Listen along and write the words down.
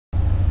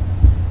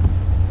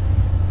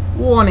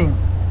Warning: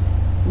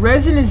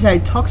 resin is a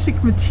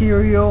toxic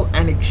material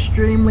and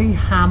extremely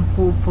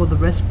harmful for the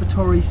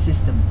respiratory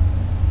system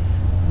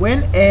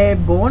when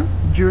airborne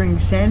during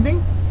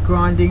sanding,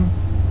 grinding,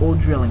 or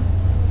drilling.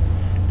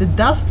 The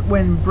dust,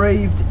 when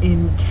breathed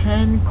in,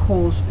 can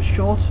cause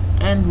short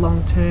and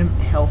long-term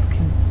health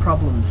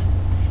problems,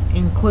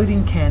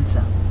 including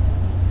cancer.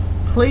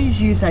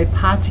 Please use a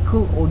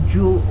particle or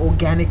dual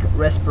organic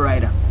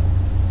respirator.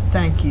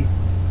 Thank you.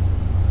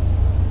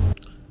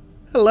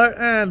 Hello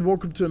and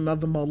welcome to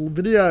another model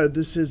video.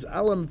 This is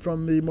Alan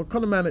from the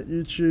Man at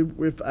YouTube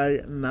with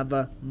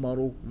another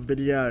model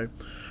video.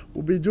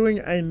 We'll be doing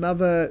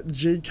another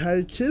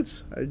GK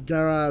kit, a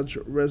garage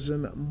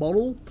resin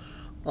model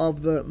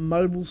of the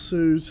Mobile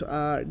Suit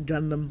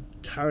Gundam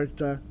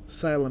character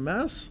Sayla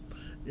Mass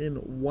in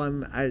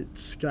 1/8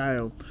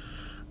 scale.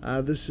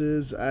 This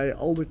is an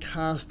older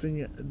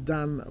casting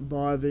done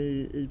by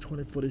the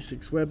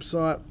E2046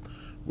 website,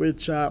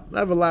 which have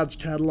a large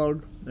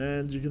catalogue,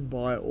 and you can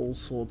buy all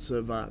sorts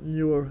of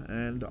newer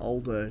and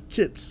older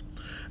kits.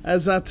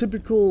 As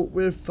typical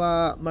with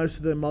most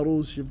of their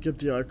models, you get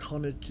the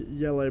iconic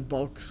yellow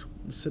box,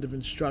 a set of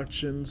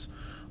instructions,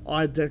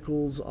 eye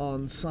decals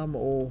on some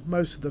or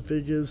most of the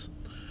figures,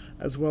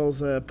 as well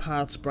as a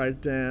parts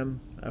breakdown,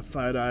 a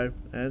photo,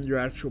 and your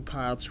actual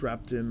parts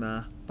wrapped in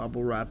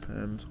bubble wrap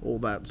and all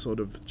that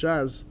sort of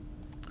jazz.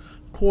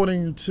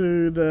 According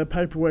to the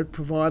paperwork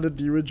provided,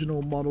 the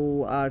original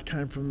model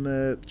came from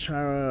the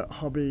Chara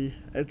Hobby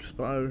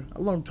Expo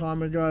a long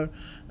time ago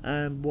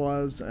and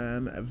was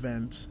an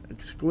event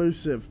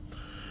exclusive.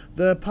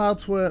 The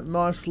parts were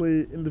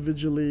nicely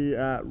individually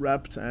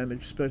wrapped and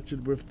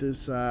inspected with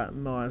this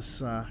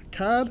nice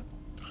card,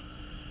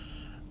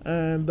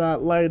 and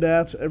laid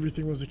out.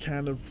 Everything was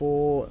accounted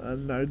for,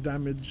 no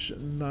damage,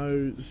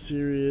 no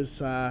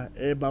serious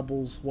air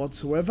bubbles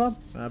whatsoever.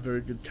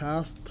 Very good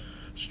cast.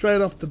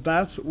 Straight off the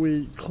bat,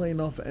 we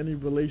clean off any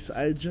release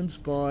agents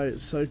by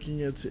soaking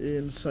it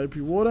in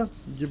soapy water,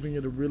 giving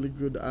it a really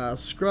good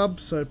scrub,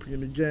 soaping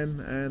it again,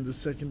 and a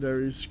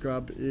secondary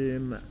scrub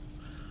in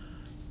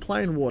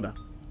plain water.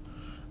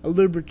 A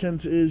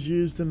lubricant is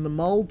used in the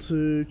mold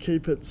to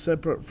keep it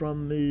separate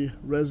from the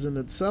resin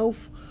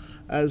itself,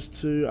 as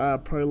to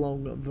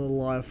prolong the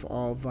life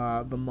of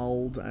the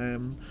mold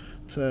and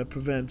to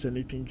prevent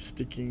anything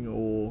sticking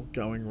or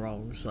going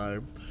wrong.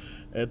 So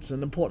it's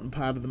an important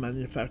part of the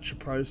manufacture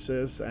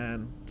process,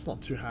 and it's not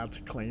too hard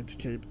to clean to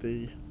keep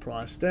the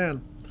price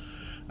down.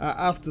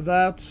 After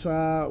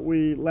that,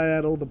 we lay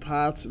out all the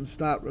parts and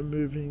start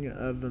removing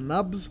the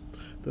nubs.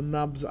 The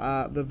nubs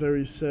are the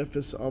very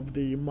surface of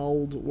the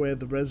mold where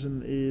the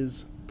resin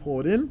is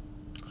poured in.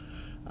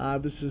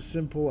 This is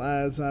simple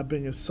as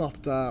being a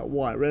softer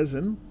white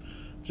resin.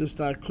 Just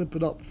clip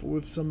it up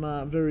with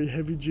some very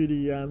heavy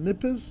duty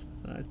nippers,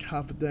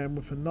 carve it down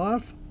with a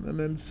knife, and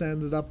then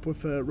sand it up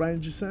with a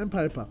Ranger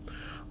sandpaper.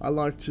 I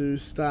like to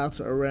start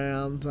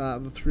around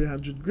the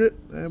 300 grit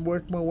and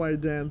work my way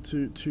down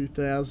to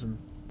 2000.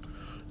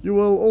 You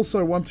will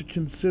also want to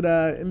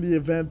consider, in the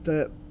event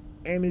that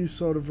any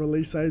sort of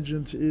release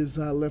agent is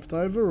left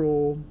over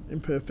or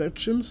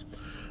imperfections,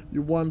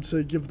 you want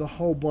to give the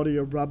whole body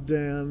a rub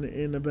down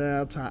in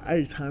about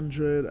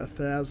 800,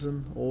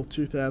 1000 or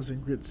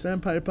 2000 grit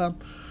sandpaper.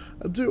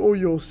 Do all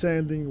your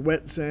sanding,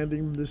 wet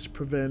sanding. This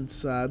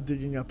prevents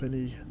digging up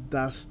any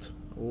dust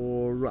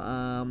or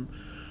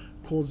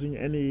causing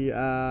any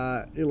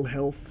ill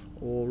health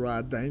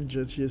or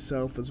danger to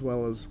yourself, as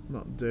well as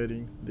not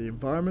dirtying the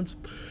environment.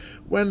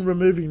 When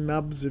removing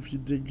nubs, if you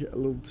dig a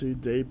little too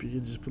deep, you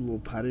can just put a little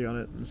putty on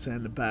it and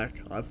sand it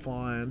back. I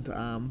find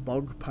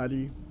bog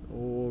putty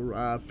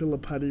or filler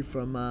putty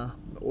from the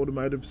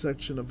automotive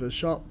section of a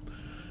shop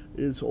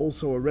is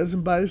also a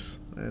resin base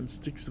and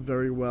sticks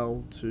very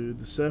well to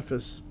the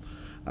surface.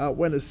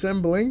 When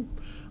assembling,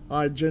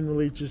 I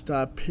generally just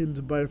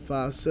pinned both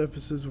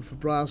surfaces with a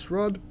brass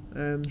rod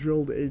and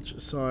drilled each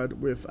side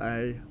with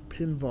a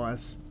pin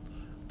vise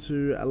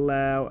to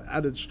allow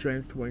added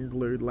strength when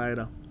glued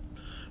later.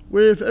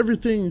 With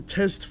everything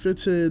test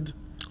fitted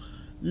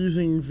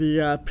using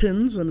the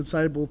pins, and it's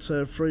able to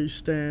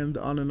freestand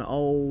on an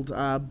old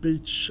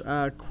Beach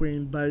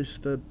Queen base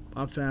that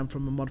I found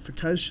from a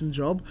modification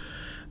job.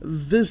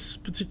 This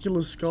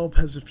particular sculpt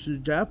has a few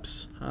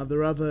gaps. There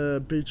are other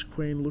Beach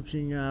Queen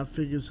looking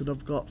figures that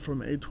I've got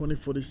from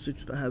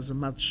E2046 that has a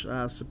much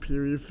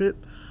superior fit.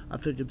 I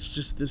think it's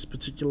just this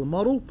particular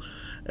model.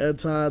 It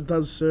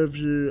does serve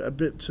you a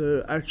bit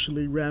to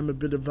actually ram a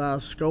bit of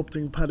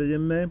sculpting putty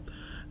in there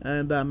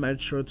and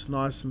make sure it's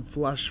nice and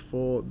flush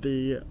for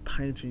the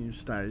painting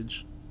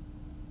stage.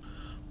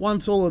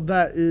 Once all of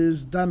that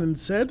is done and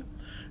said,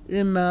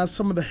 in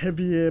some of the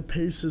heavier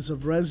pieces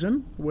of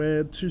resin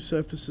where two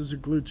surfaces are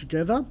glued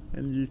together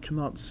and you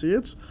cannot see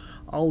it,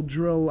 I'll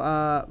drill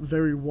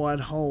very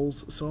wide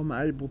holes so I'm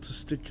able to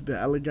stick the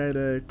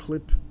alligator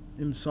clip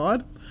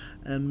inside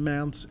and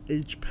mount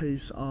each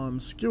piece on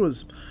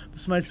skewers.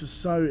 This makes it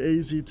so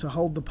easy to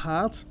hold the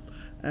part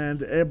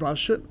and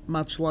airbrush it,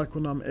 much like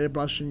when I'm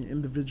airbrushing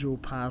individual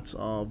parts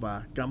of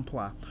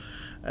Gunpla.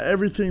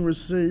 Everything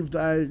received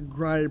a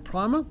grey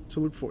primer to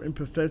look for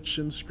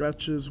imperfections,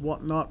 scratches,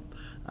 whatnot.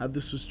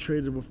 This was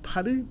treated with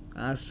putty,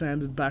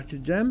 sanded back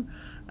again,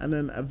 and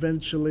then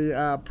eventually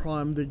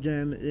primed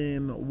again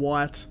in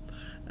white,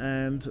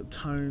 and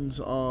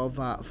tones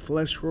of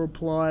flesh were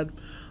applied.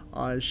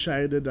 I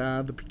shaded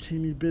the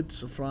bikini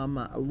bits from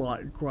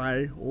light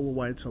grey all the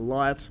way to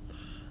light.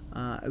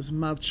 As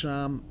much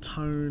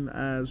tone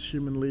as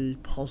humanly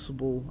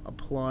possible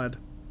applied.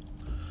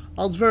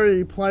 I was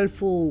very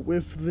playful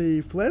with the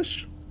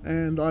flesh,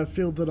 and I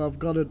feel that I've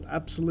got it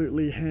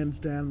absolutely hands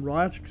down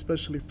right,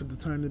 especially for the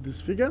tone of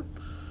this figure.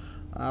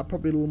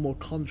 Probably a little more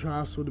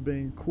contrast would have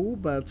been cool,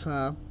 but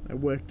it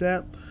worked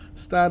out.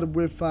 Started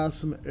with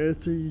some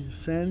earthy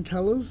sand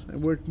colours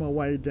and worked my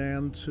way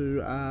down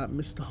to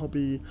Mr.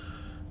 Hobby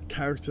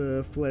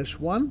Character Flesh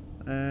 1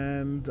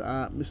 and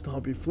Mr.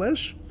 Hobby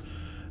Flesh.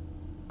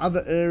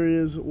 Other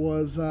areas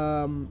was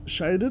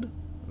shaded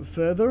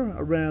further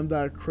around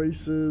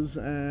creases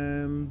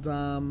and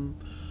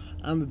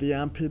under the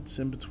armpits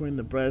and between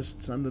the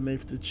breasts,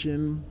 underneath the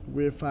chin,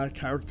 with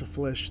Character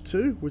Flesh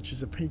 2, which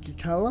is a pinky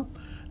colour,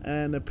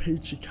 and a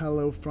peachy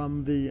colour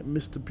from the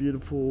Mr.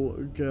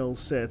 Beautiful Girl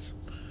set.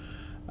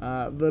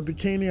 The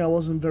bikini I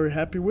wasn't very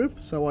happy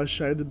with, so I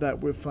shaded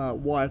that with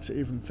white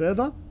even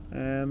further,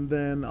 and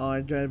then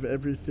I gave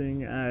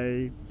everything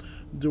a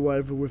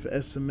do-over with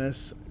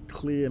SMS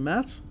Clear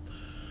Matte.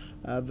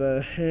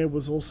 The hair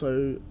was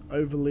also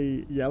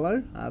overly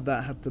yellow,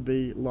 that had to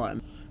be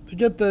lightened. To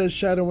get the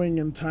shadowing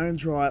and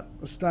tones right,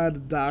 I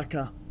started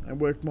darker and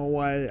worked my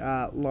way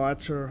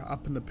lighter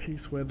up in the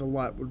piece where the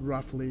light would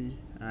roughly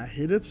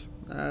hit it,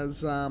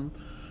 as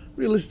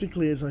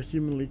realistically as I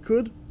humanly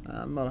could.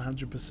 Not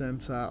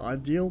 100%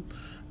 ideal.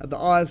 The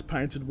eyes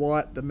painted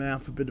white, the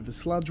mouth a bit of a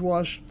sludge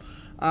wash.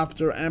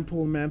 After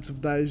ample amounts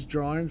of days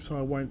drying, so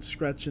I won't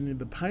scratch any of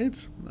the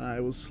paint,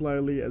 it was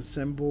slowly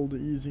assembled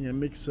using a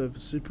mix of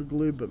super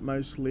glue, but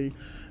mostly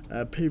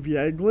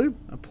PVA glue,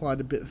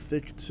 applied a bit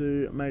thick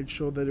to make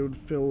sure that it would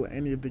fill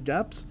any of the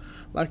gaps.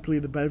 Luckily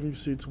the bathing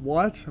suit's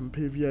white and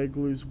PVA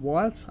glue's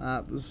white.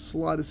 The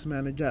slightest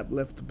amount of gap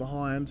left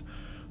behind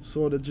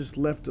sort of just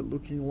left it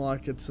looking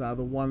like it's the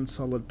one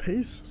solid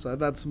piece, so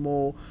that's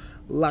more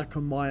luck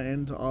on my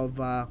end of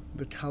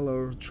the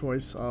color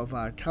choice of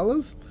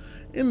colors.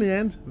 In the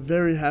end,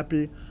 very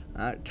happy.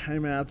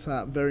 Came out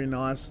very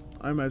nice,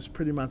 almost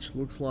pretty much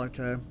looks like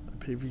a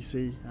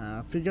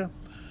PVC figure.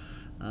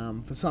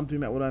 For something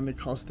that would only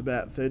cost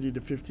about $30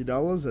 to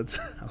 $50, it's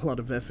a lot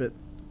of effort.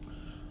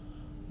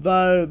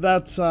 Though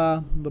that's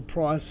the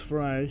price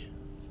for a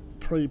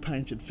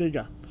pre-painted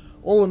figure.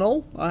 All in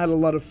all, I had a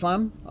lot of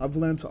fun. I've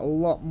learnt a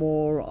lot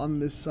more on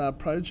this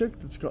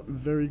project. It's gotten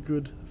very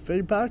good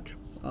feedback.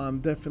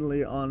 I'm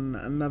definitely on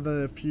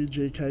another few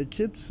GK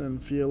kits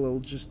and feel it'll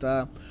just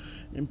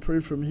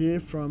improve from here,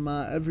 from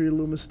every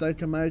little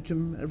mistake I make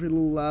and every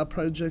little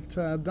project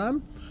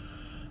done.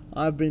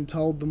 I've been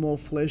told the more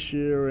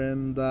fleshier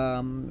and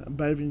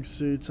bathing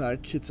suit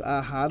kits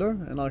are harder,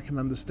 and I can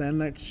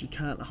understand that because you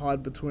can't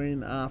hide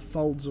between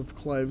folds of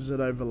clothes that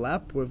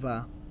overlap. We've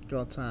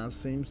got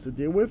seams to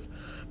deal with,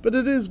 but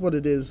it is what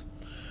it is.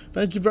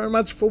 Thank you very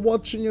much for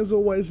watching. As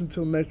always,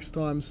 until next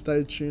time,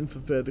 stay tuned for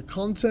further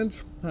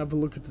content. Have a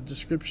look at the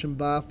description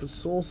bar for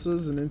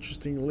sources and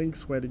interesting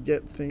links where to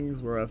get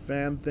things, where I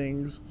found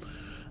things.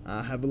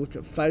 Have a look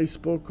at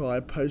Facebook. I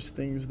post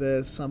things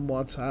there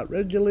somewhat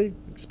regularly,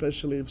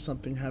 especially if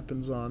something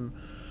happens on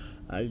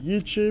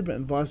YouTube,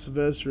 and vice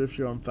versa if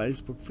you're on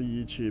Facebook for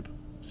YouTube.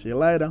 See you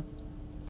later.